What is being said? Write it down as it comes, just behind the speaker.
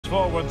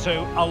forward to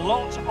a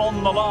lot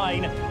on the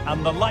line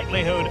and the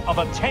likelihood of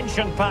a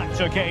tension-packed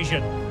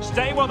occasion.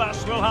 Stay with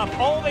us, we'll have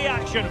all the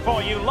action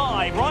for you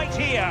live right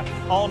here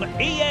on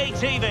EA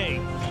TV.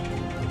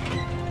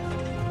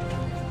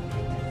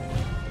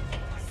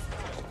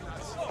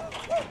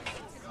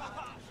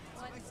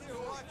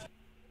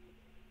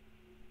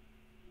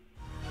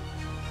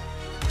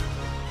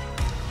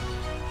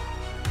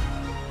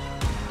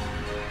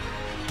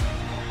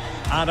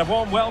 And a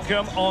warm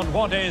welcome on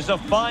what is a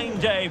fine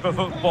day for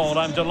football.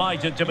 I'm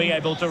delighted to be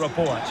able to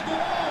report.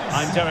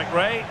 I'm Derek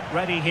Ray,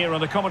 ready here in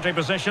the commentary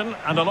position,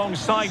 and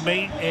alongside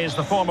me is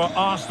the former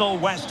Arsenal,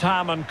 West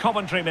Ham and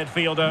Coventry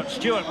midfielder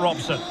Stuart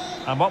Robson.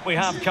 And what we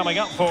have coming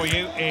up for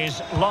you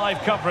is live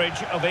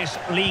coverage of this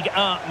Ligue 1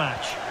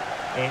 match.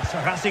 It's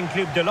Racing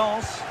Club de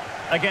Lens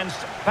against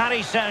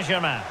Paris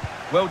Saint-Germain.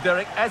 Well,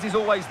 Derek, as is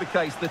always the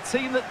case, the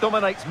team that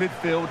dominates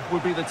midfield will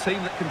be the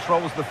team that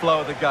controls the flow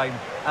of the game.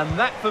 And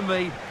that, for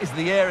me, is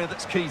the area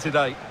that's key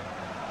today.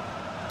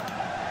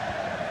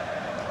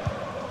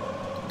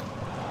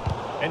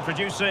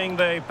 Introducing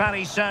the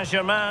Paris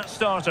Saint-Germain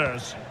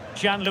starters.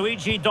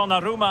 Gianluigi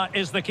Donnarumma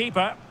is the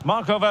keeper.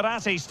 Marco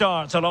Verratti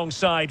starts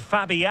alongside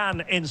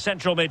Fabian in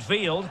central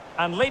midfield.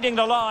 And leading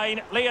the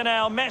line,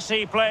 Lionel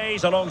Messi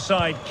plays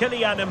alongside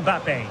Kylian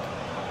Mbappe.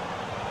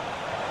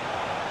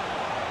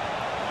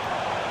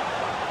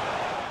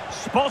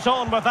 Spot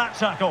on with that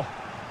tackle.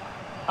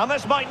 And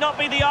this might not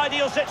be the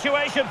ideal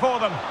situation for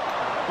them.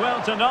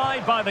 Well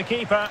denied by the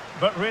keeper,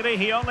 but really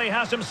he only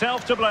has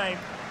himself to blame.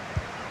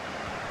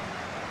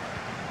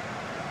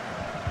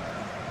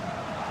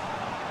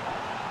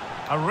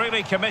 A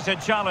really committed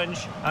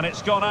challenge, and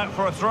it's gone out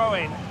for a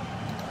throw-in.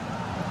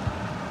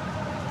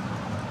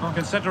 Well,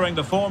 considering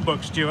the form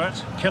book,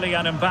 Stuart,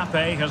 Kylian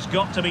Mbappe has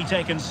got to be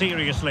taken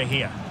seriously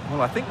here.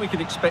 Well, I think we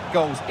can expect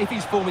goals if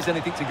his form is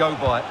anything to go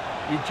by.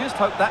 You just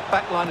hope that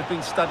back line has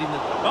been studying the...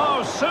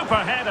 Oh, super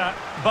header,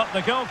 but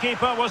the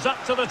goalkeeper was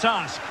up to the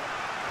task.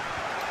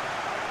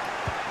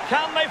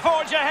 Can they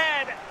forge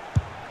ahead?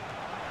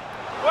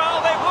 Well,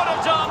 they would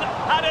have done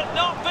had it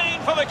not been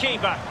for the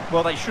keeper.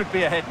 Well, they should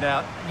be ahead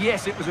now.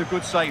 Yes, it was a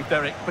good save,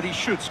 Derek, but he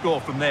should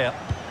score from there.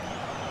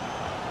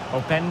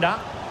 Openda.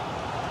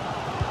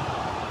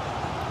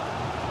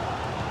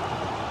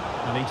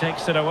 And he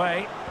takes it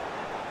away.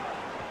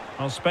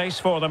 Well, space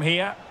for them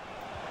here.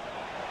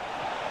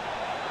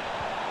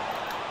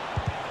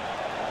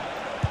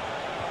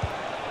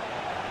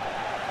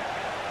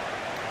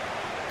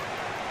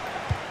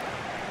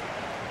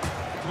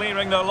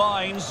 Clearing their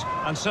lines,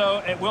 and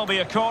so it will be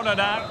a corner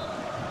now.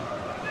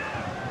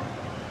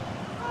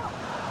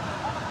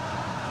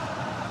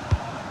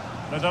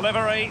 The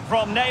delivery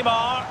from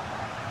Neymar.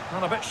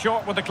 And a bit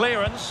short with the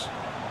clearance.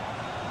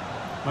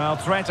 Well,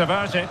 threat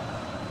averted.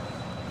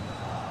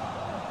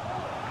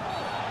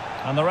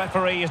 And the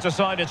referee has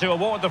decided to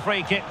award the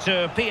free kick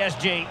to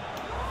PSG.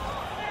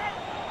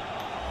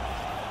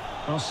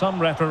 Well, some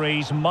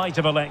referees might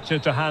have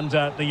elected to hand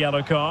out the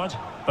yellow card,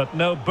 but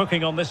no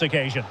booking on this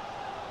occasion.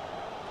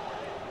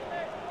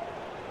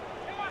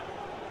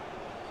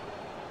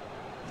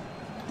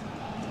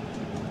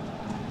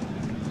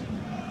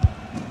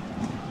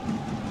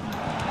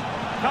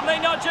 Can they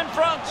nudge in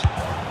front?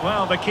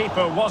 Well, the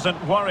keeper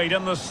wasn't worried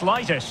in the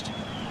slightest.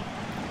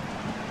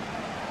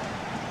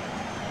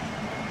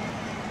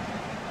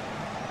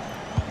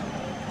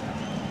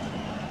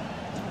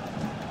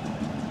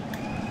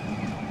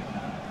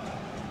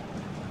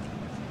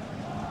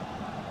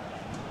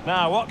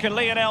 Now, what can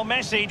Lionel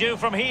Messi do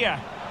from here?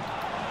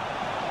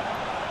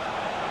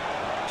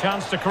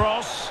 Chance to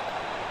cross.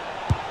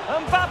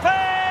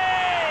 Mbappe!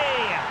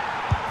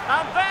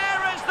 And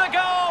there is the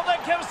goal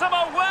that gives them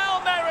a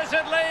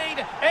well-merited lead.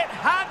 It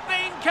had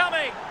been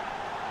coming.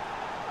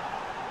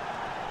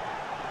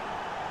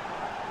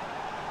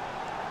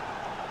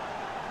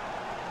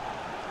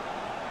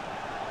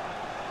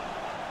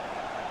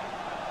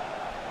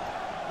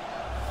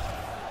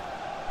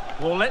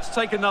 Well, let's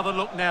take another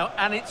look now,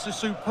 and it's a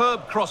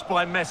superb cross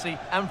by Messi,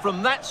 and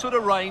from that sort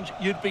of range,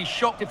 you'd be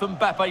shocked if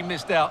Mbappe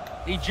missed out.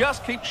 He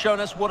just keeps showing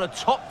us what a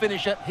top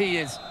finisher he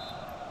is.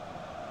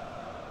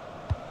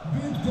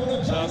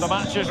 So the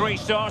match has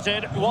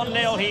restarted,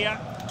 1-0 here.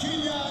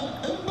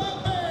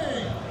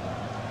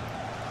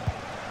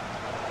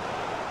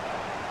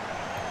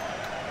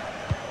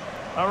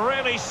 A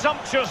really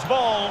sumptuous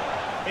ball.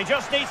 He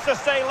just needs to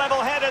stay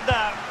level-headed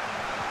now.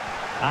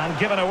 And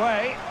given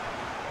away.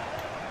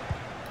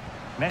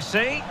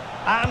 Messi,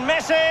 and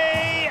Messi!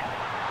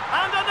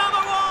 And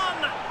another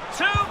one!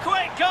 2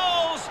 quick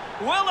goals!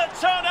 Will it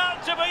turn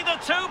out to be the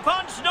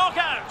 2-punch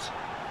knockout?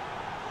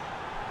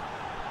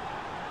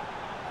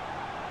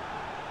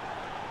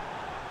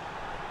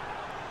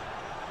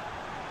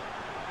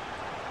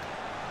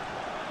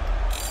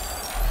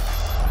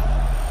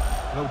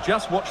 Well,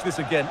 just watch this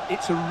again.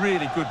 It's a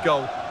really good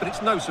goal, but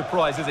it's no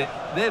surprise, is it?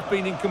 They've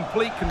been in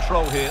complete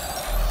control here.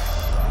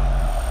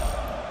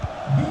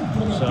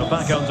 So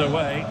back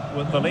underway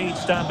with the lead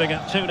standing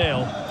at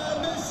 2-0.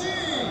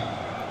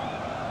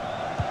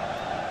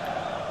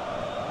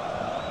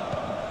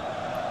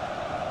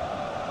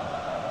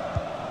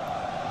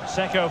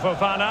 Seko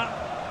Fofana.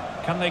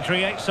 Can they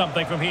create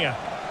something from here?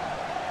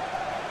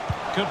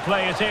 Could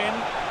play it in.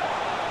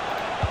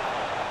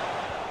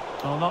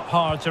 Well, not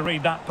hard to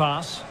read that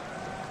pass.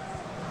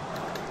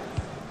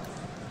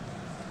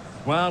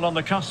 Well, on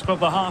the cusp of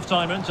the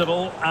half-time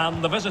interval,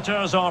 and the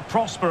visitors are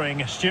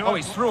prospering, Stuart. Oh,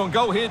 he's through on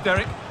goal here,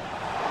 Derek.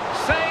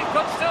 Save,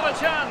 but still a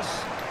chance.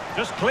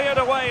 Just cleared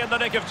away in the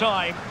nick of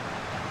time.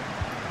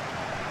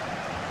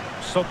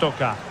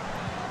 Sotoka.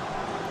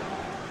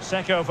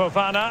 Seko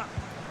Fofana.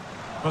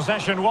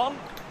 Possession one.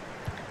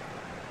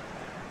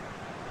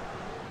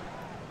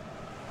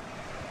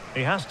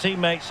 He has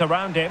teammates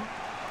around him.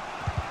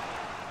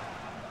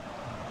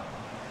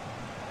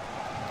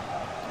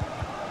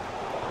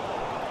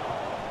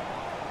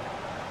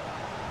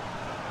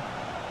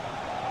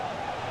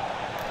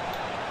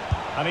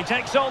 And he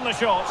takes on the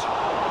shot.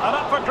 And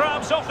up for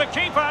grabs off the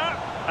keeper.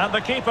 And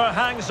the keeper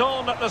hangs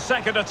on at the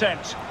second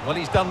attempt. Well,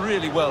 he's done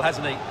really well,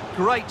 hasn't he?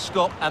 Great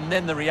stop and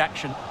then the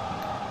reaction.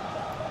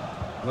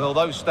 Well,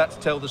 those stats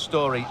tell the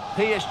story.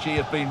 PSG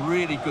have been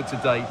really good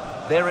today.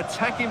 Their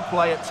attacking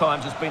play at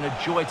times has been a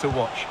joy to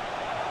watch.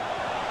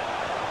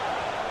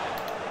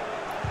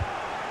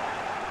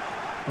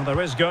 Well,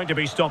 there is going to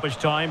be stoppage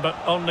time, but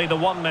only the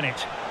 1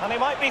 minute. And he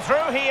might be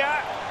through here.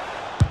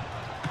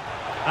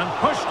 And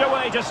pushed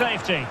away to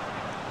safety.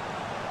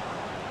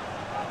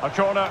 A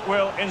corner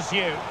will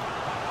ensue.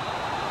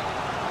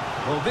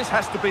 Well, this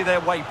has to be their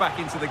way back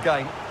into the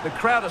game. The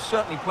crowd are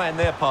certainly playing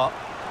their part.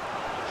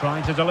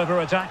 Trying to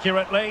deliver it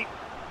accurately.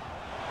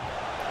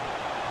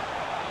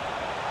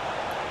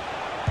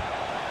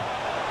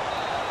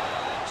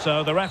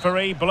 So the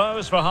referee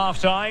blows for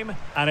half-time,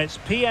 and it's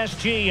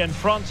PSG in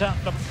front at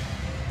the...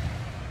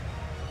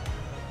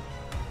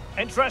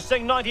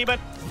 Interesting 90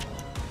 minutes.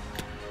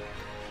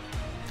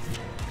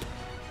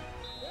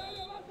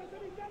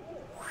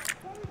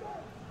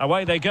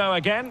 Away they go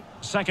again.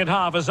 Second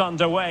half is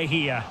underway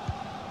here.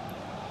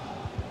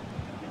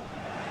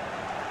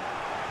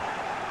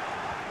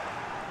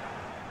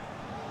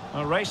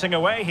 Well, racing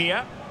away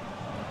here.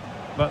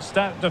 But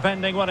stout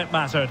defending when it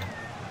mattered.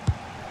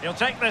 He'll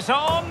take this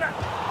on.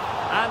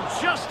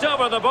 And just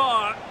over the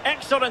bar.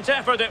 Excellent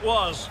effort it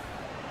was.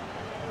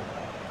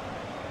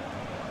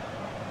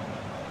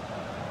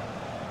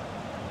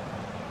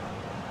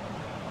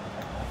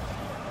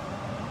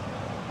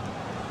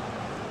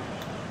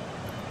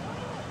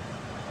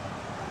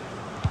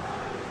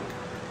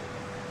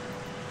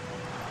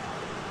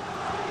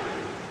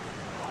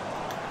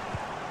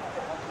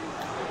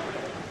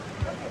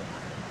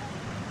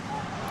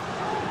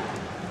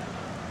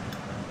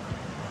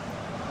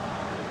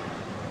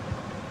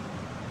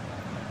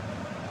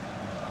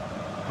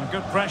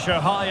 Good pressure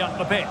high up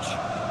the pitch.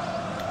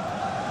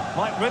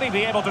 Might really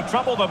be able to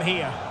trouble them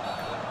here.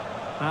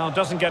 Now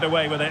doesn't get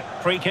away with it.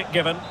 Free kick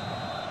given.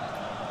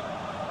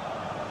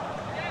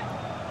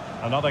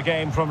 Another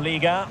game from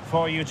Ligue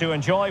for you to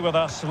enjoy with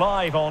us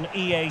live on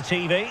EA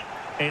TV.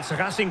 It's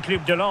Racing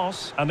Club de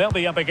Lens, and they'll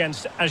be up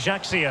against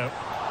Ajaccio.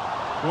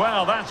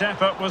 Well, that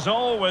effort was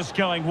always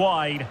going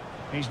wide.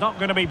 He's not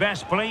going to be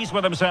best pleased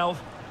with himself.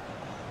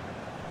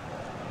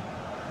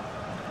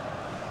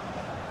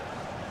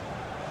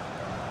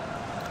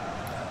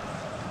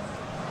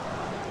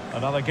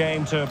 Another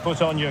game to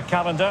put on your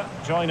calendar.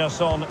 Join us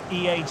on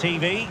EA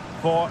TV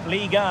for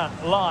Ligue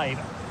 1 Live.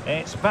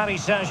 It's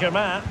Paris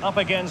Saint-Germain up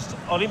against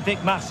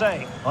Olympique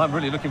Marseille. I'm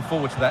really looking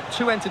forward to that.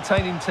 Two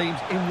entertaining teams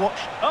in watch.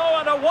 Oh,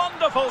 and a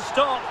wonderful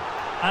stop.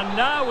 And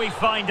now we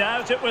find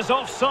out it was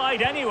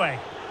offside anyway.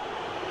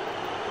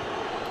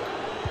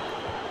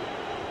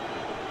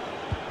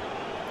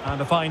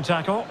 And a fine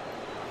tackle.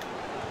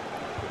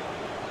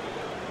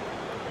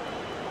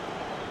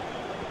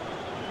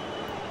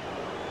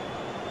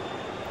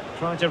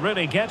 Trying to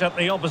really get at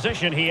the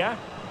opposition here,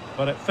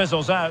 but it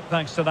fizzles out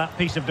thanks to that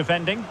piece of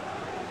defending.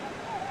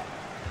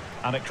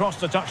 And it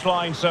crossed the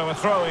touchline, so a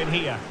throw in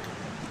here.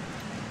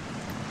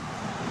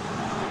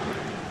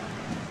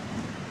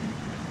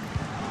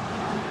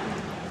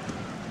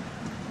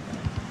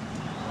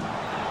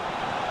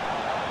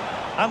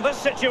 And this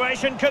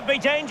situation could be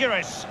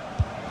dangerous.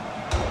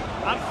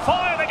 And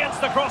fired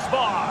against the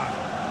crossbar.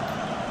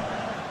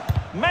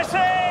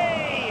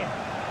 Messi!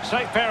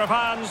 Safe pair of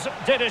hands,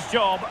 did his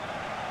job.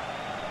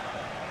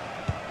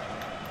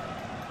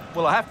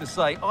 Well, I have to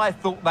say, I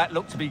thought that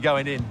looked to be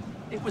going in.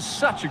 It was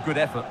such a good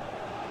effort.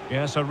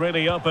 Yes, a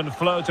really open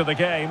flow to the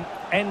game.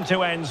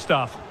 End-to-end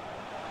stuff.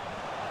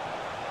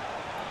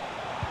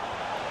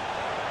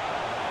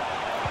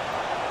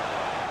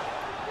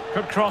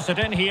 Could cross it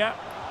in here.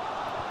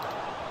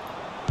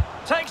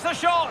 Takes the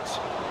shot!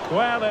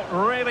 Well, it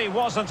really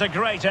wasn't a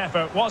great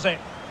effort, was it?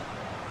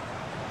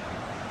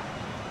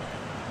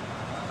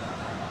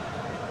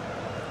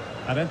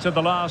 And into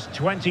the last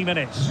 20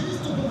 minutes.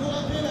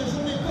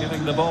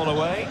 Giving the ball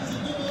away.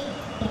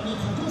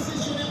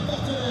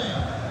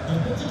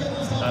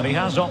 And he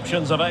has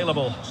options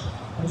available.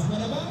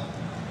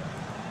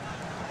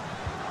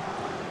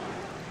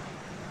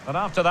 But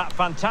after that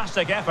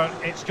fantastic effort,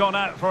 it's gone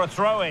out for a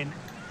throw-in.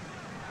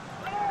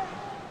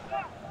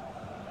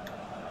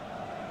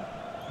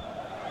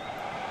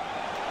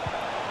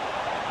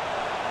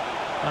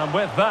 And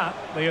with that,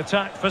 the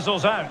attack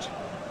fizzles out.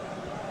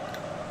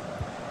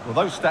 Well,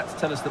 those stats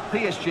tell us that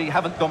PSG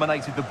haven't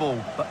dominated the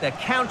ball, but their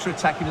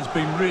counter-attacking has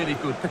been really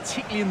good,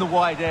 particularly in the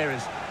wide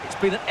areas. It's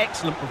been an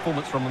excellent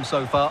performance from them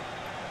so far.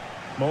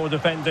 More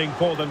defending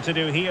for them to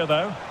do here,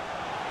 though.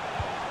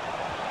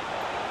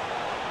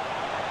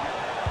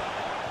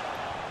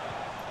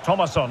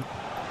 Thomasson.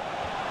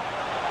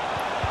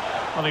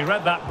 Well, he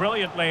read that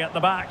brilliantly at the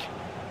back.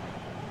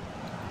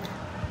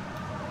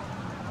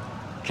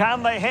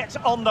 Can they hit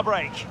on the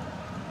break?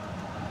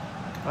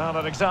 Well,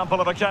 an example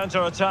of a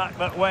counter-attack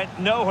that went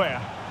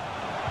nowhere.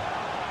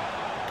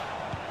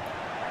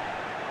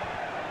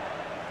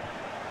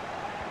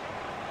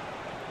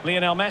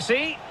 Lionel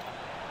Messi.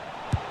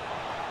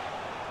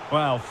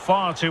 Well,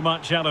 far too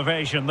much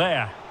elevation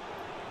there.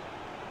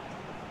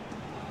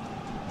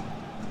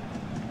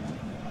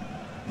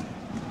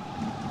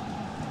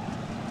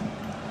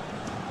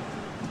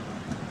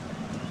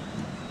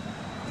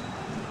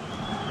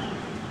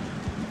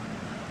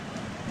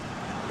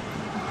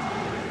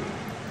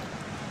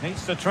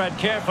 Needs to tread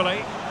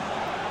carefully.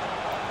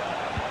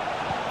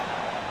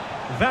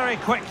 Very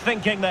quick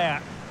thinking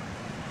there.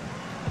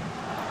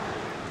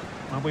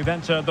 And we've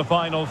entered the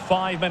final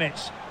 5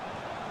 minutes.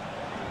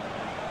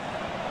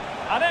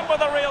 And in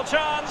with a real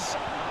chance.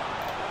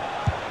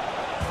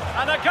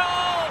 And a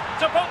goal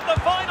to put the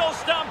final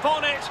stamp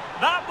on it.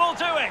 That will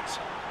do it.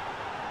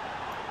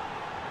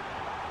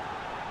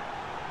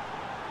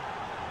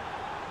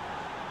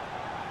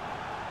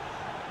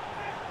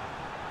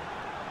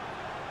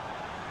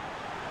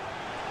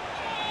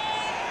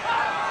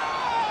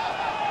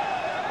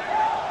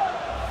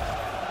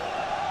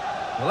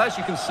 Well, as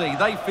you can see,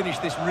 they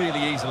finished this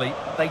really easily.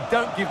 They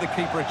don't give the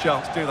keeper a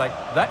chance, do they?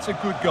 That's a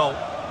good goal.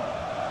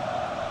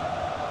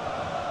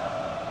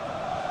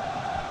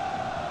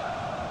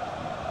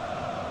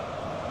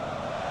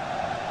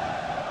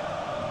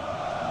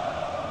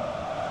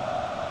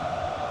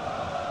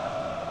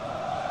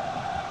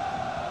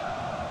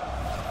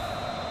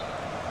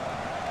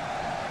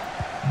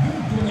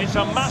 It's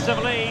a massive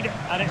lead,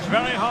 and it's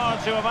very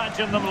hard to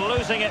imagine them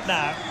losing it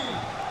now.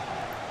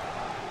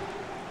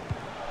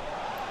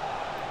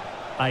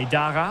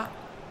 Aidara.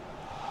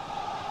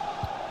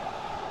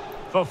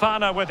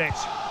 Fofana with it.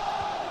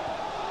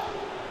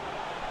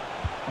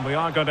 And we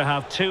are going to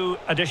have 2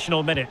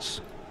 additional minutes.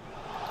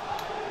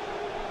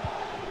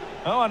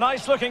 Oh, a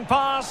nice looking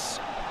pass.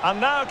 And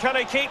now can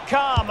he keep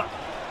calm?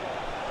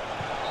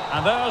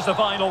 And there's the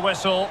final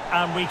whistle,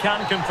 and we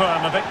can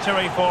confirm a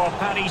victory for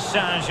Paris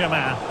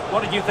Saint-Germain.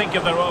 What did you think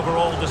of their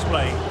overall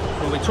display?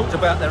 Well, we talked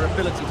about their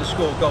ability to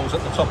score goals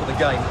at the top of the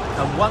game,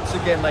 and once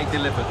again they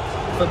delivered.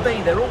 For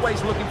me, they're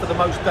always looking for the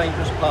most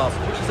dangerous pass,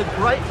 which is a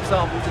great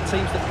example to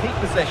teams that keep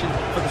possession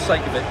for the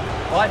sake of it.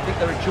 I think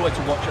they're a joy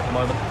to watch at the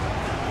moment.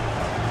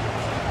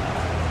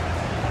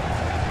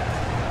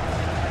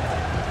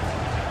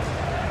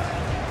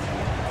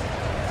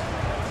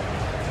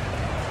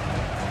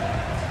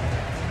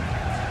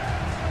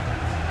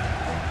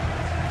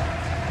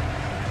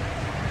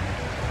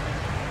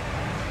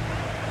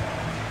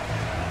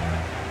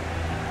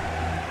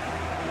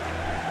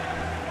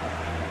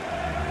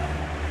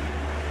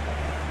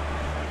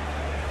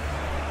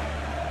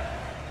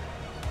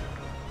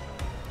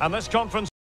 And this conference